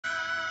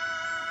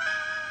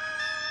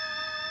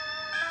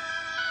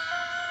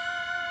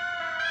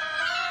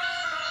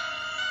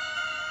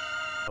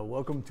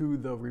Welcome to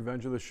the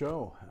Revenge of the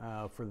Show.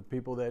 For the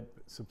people that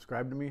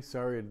subscribe to me,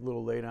 sorry a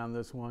little late on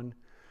this one.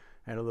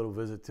 Had a little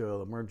visit to the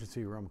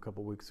emergency room a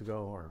couple weeks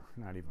ago, or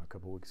not even a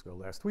couple weeks ago,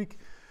 last week.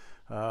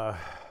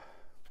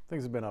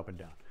 Things have been up and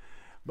down.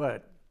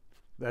 But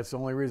that's the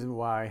only reason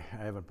why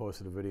I haven't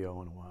posted a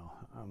video in a while.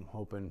 I'm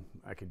hoping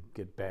I could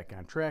get back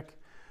on track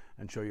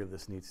and show you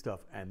this neat stuff.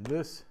 And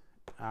this,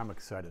 I'm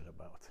excited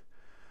about.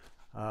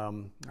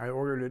 I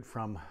ordered it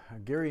from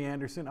Gary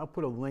Anderson. I'll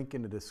put a link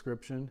in the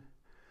description.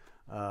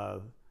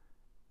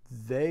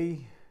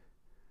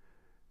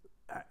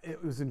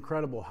 It was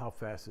incredible how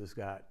fast this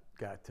got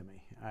to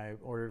me. I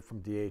ordered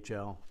from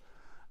DHL.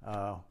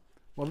 Well,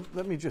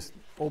 let me just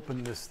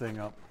open this thing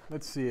up.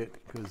 Let's see it,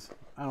 because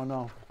I don't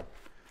know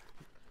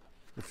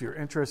if you're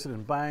interested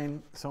in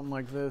buying something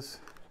like this.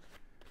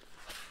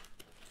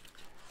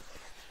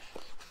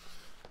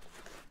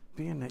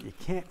 Being that you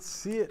can't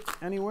see it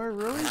anywhere,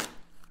 really.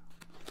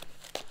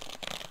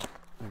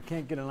 I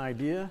can't get an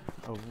idea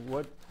of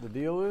what the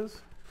deal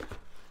is.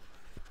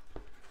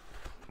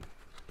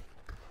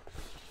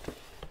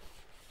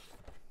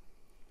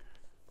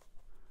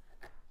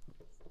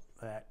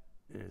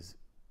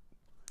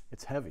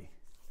 It's heavy.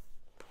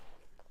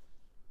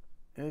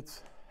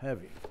 It's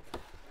heavy.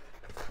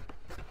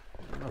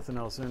 Nothing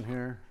else in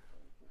here.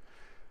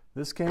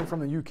 This came from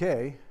the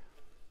UK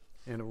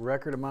in a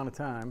record amount of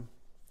time.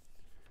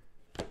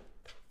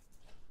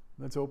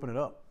 Let's open it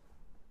up.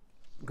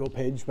 Go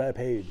page by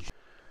page.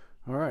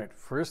 All right,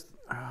 first,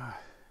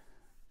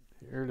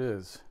 here it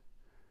is.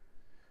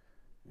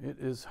 It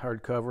is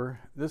hardcover.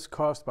 This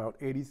cost about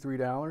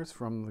 $83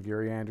 from the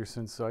Gary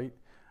Anderson site.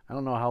 I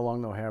don't know how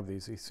long they'll have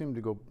these. They seem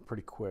to go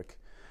pretty quick.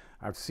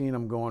 I've seen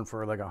them going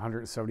for like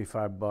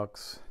 175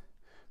 bucks.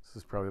 This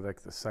is probably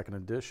like the second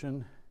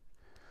edition.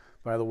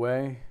 By the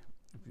way,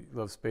 if you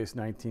love Space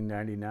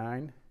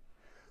 1999,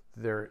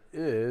 there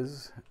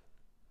is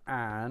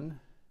on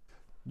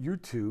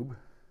YouTube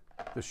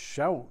the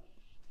Shout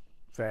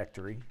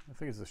Factory. I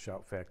think it's the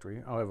Shout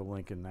Factory. I'll have a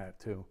link in that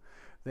too.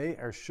 They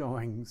are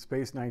showing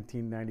Space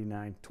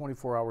 1999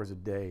 24 hours a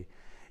day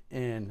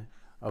in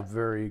a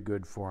very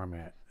good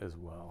format as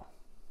well.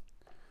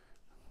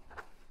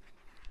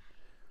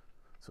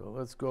 So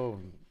let's go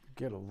and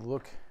get a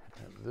look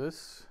at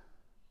this.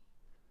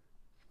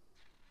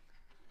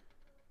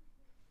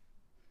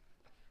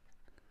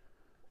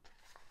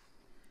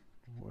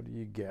 What do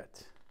you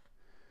get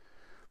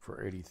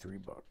for 83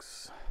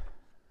 bucks?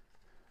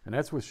 And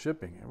that's with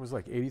shipping. It was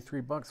like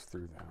 83 bucks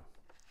through now.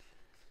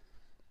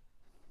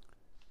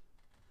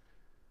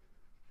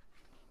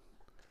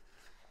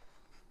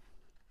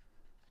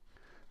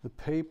 The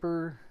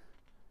paper,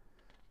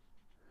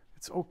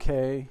 it's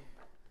okay.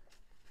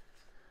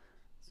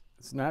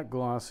 It's not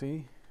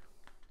glossy.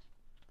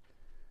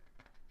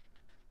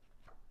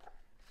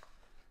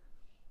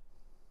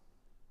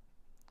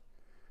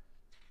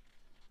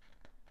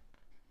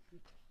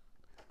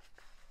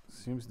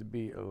 Seems to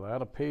be a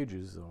lot of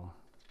pages though.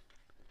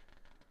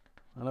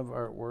 A lot of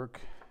artwork.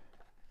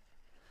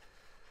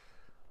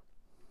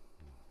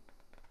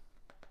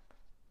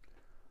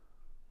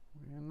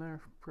 We in there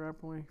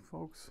properly,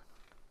 folks?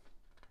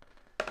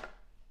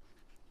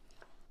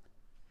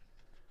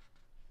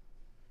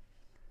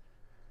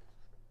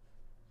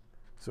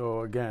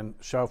 So again,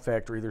 Shout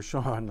Factory, they're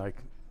showing like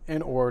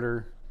in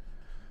order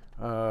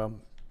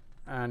on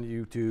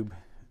YouTube.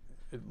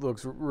 It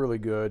looks really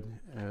good.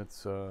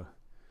 It's I've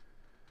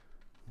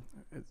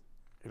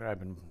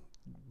been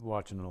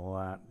watching it a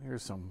lot.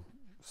 Here's some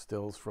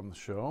stills from the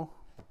show,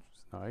 which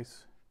is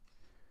nice.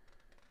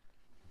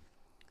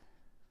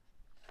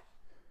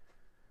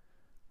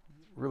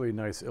 Really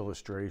nice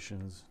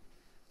illustrations.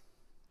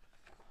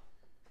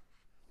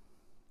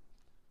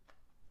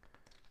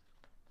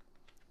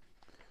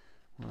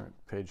 We're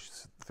at page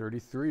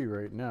 33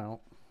 right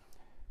now.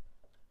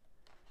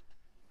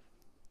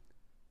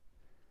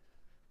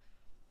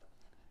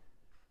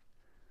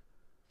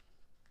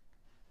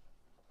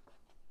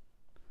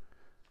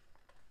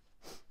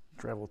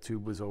 Travel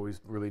tube was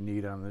always really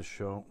neat on this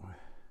show.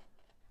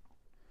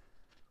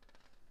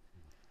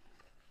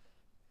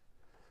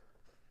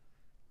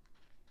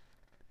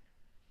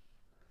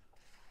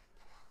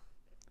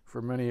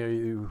 For many of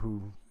you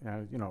who,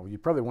 you know, you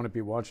probably wouldn't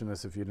be watching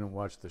this if you didn't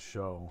watch the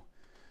show.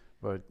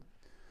 But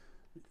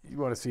you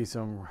want to see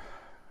some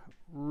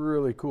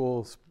really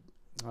cool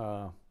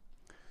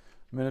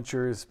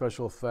miniatures,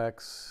 special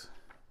effects.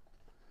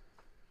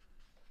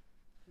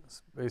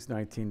 Space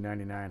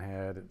 1999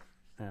 had,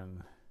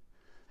 and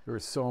there were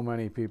so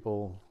many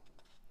people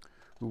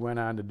who went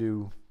on to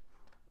do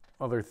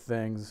other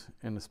things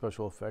in the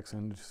special effects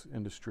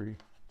industry.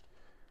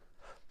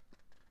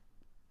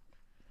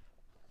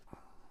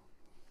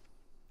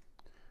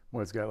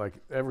 Well, it's got like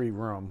every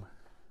room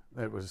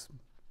that was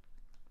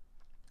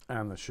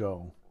on the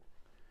show.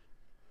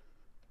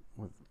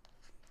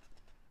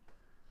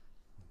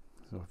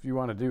 So if you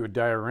want to do a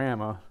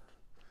diorama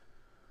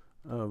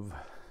of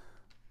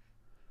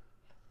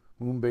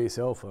Moonbase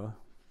Alpha,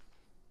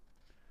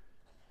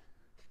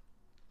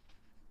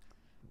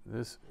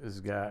 this has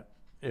got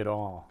it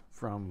all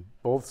from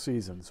both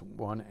seasons,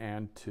 1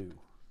 and 2.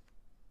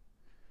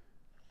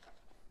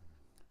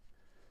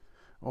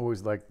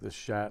 Always liked the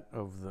shot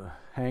of the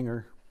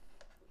hangar.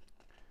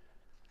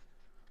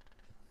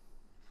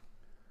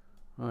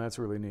 Oh, that's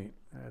really neat.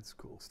 That's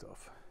cool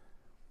stuff.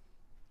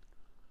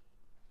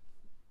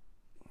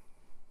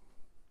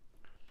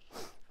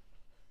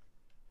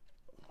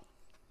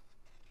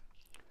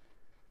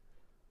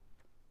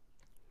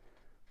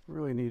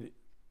 Really neat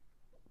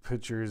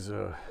pictures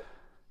of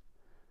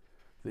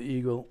the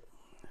eagle.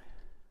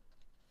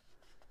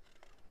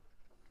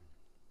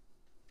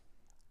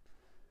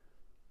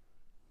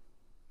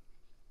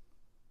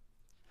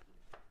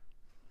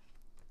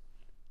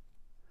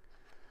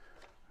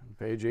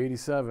 Page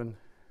 87.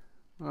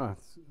 Oh,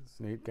 it's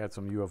neat. Got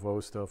some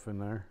UFO stuff in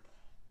there.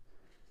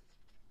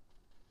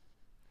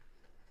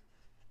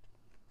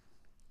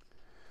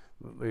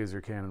 The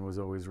laser cannon was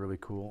always really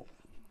cool.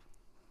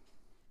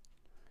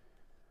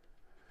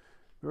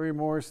 Barry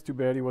Morris, too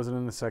bad he wasn't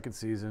in the second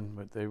season,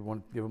 but they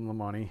won't give him the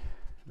money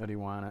that he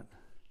wanted.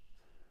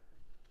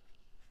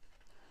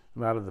 A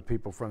lot of the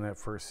people from that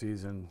first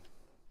season,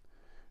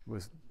 it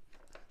was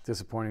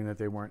disappointing that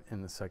they weren't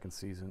in the second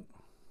season.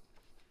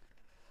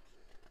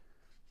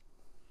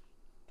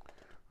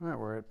 All right,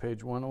 we're at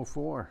page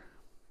 104.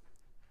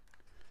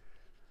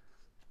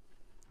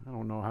 I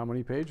don't know how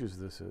many pages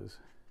this is.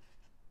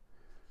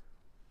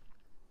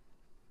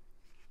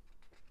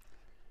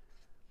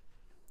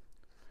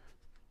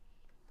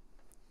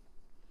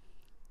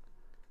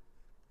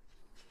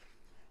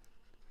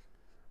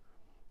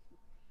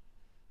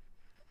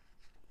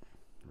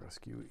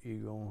 Rescue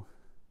Eagle.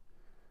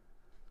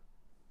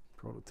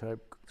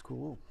 Prototype.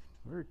 Cool.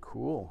 Very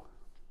cool.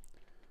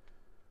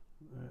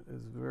 That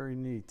is very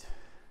neat.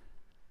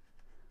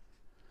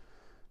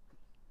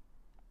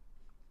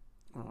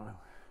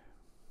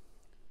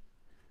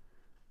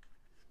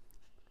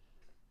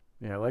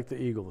 Yeah, I like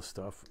the Eagle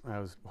stuff. I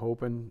was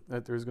hoping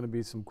that there's going to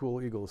be some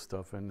cool Eagle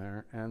stuff in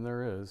there, and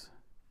there is.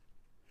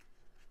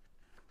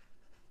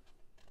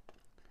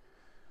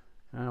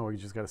 Now we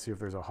just got to see if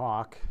there's a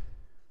hawk.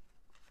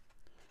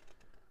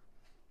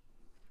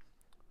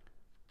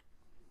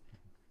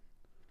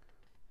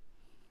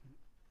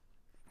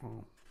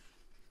 Oh.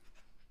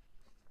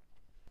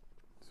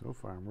 So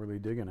far, I'm really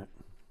digging it.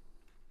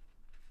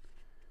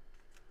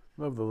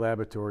 Love the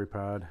laboratory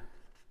pod.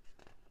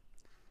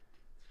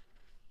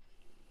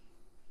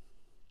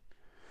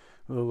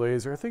 The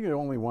laser. I think it's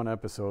only one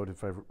episode,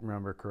 if I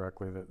remember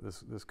correctly, that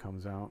this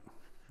comes out.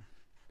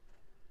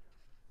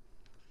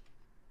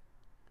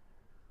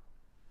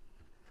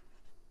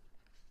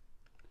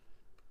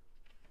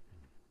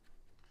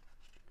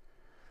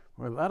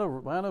 Well, a lot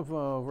of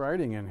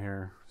writing in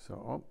here.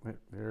 So, oh,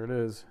 there it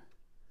is.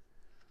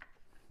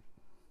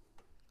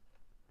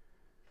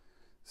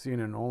 Seen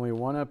in only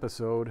one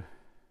episode.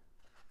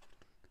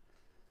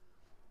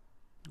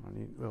 A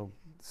neat little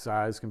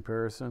size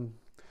comparison.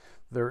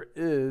 There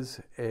is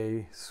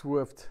a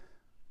Swift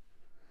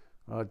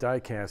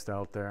die cast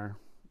out there.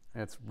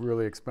 It's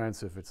really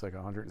expensive. It's like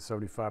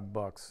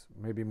 $175,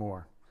 maybe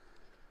more.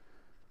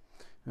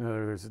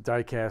 There's a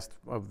die cast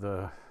of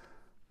the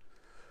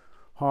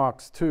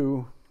Hawks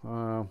too.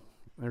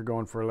 They're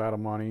going for a lot of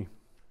money.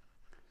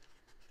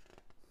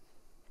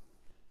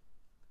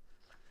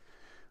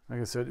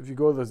 Like I said, if you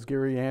go to this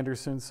Gary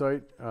Anderson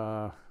site,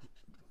 I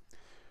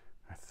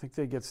think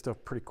they get stuff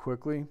pretty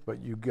quickly,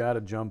 but you got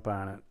to jump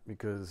on it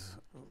because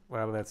a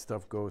lot of that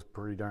stuff goes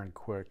pretty darn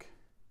quick.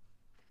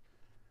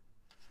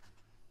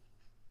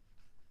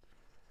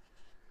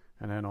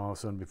 And then all of a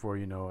sudden, before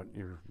you know it,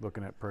 you're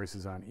looking at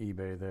prices on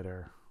eBay that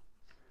are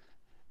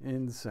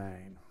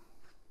insane.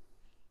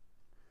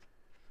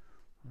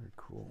 Very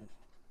cool.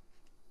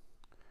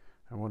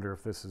 I wonder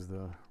if this is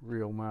the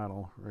real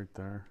model right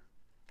there.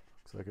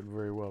 Looks like it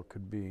very well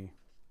could be.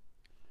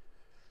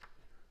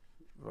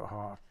 The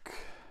Hawk.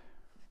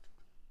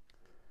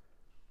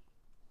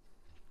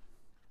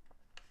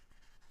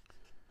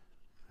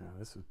 Yeah,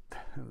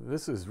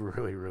 this is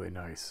really, really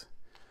nice.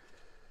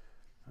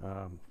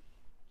 Kind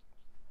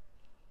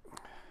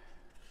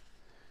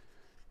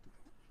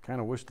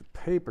of wish the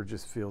paper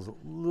just feels a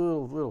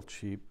little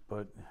cheap,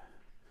 but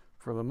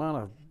for the amount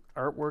of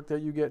artwork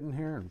that you get in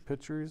here and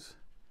pictures,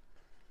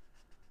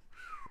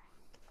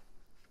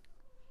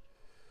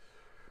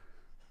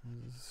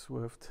 this is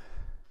Swift.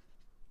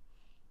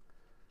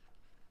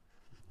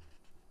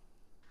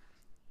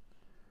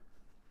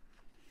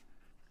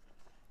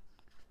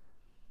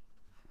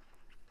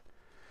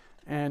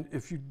 And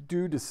if you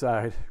do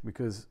decide,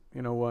 because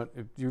you know what,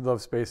 if you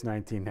love Space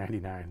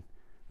 1999,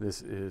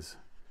 this is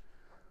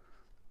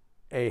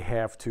a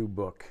have-to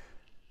book.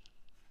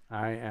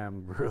 I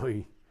am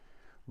really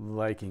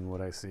liking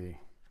what I see.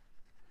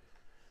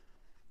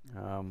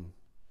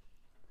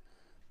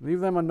 Leave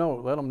them a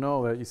note. Let them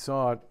know that you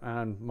saw it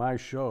on my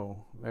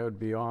show. That would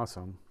be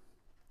awesome.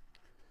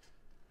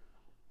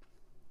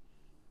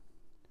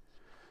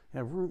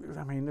 Yeah,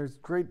 I mean, there's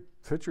great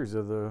pictures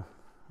of the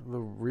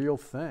real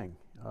thing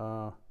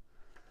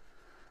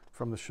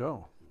from the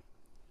show.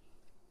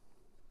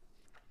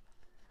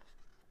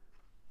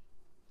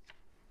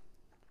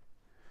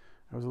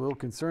 I was a little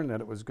concerned that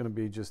it was going to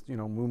be just, you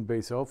know,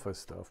 moonbase alpha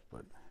stuff,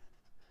 but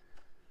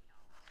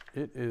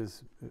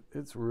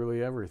it's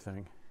really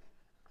everything.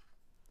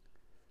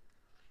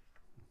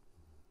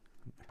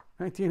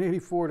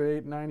 1984 to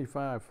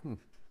 895.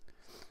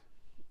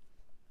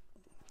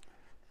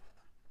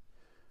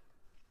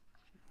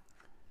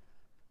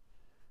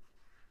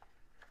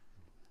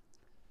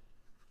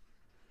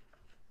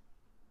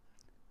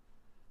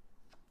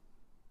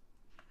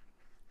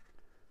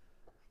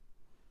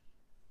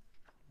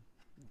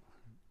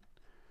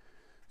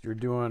 You're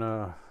doing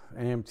a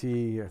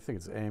AMT, I think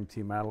it's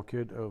AMT model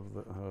kit of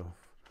the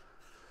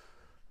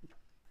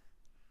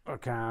a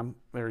cam.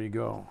 There you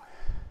go,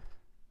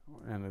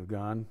 and a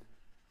gun.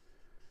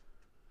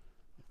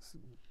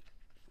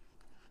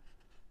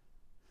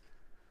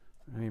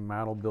 Any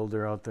model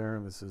builder out there,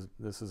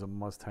 this is a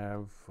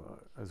must-have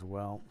as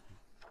well.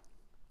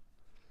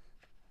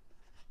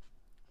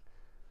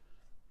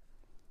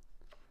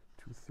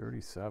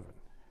 $237.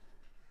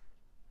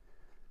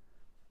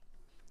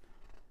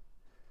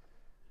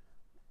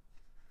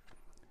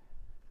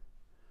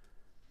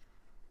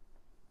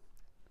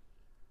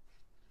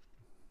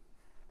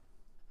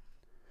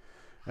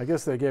 I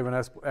guess they gave an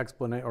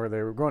explanation, or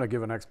they were going to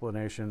give an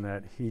explanation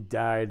that he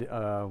died,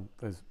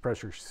 his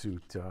pressure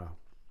suit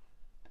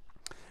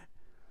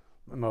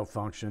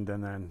malfunctioned,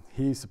 and then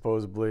he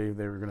supposedly,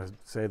 they were going to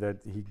say that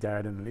he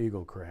died in an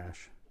Eagle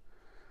crash.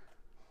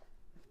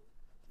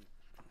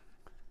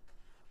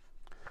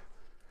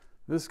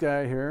 This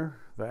guy here,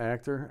 the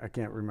actor, I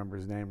can't remember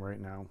his name right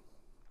now.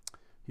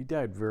 He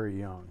died very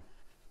young.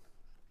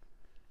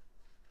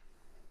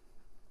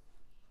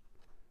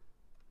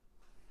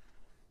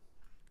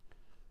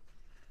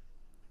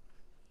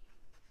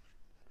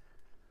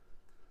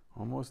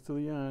 Almost to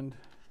the end.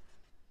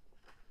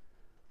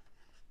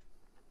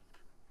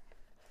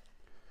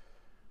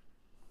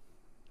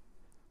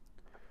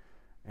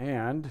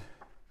 And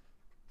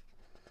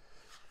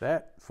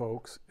that,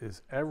 folks,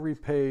 is every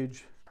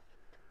page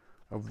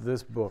of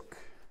this book.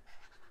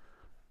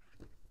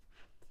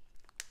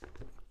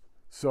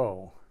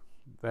 So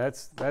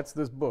that's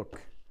this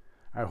book.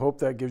 I hope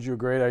that gives you a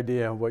great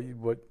idea of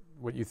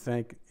what you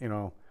think. You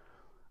know,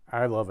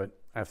 I love it.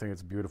 I think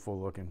it's beautiful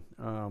looking.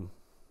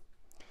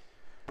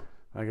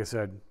 Like I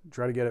said,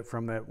 try to get it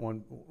from that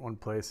one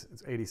place.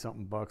 It's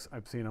 80-something bucks.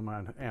 I've seen them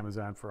on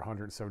Amazon for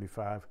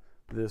 175.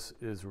 This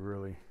is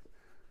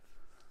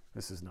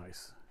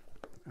nice.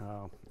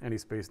 Any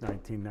Space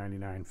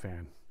 1999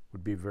 fan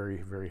would be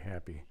very, very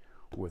happy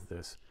with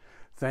this.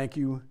 Thank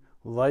you.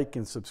 Like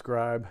and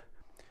subscribe,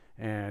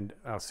 and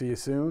I'll see you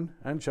soon.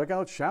 And check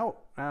out Shout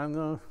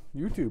on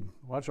YouTube.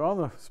 Watch all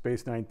the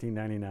Space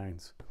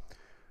 1999s.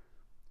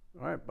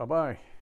 All right, bye-bye.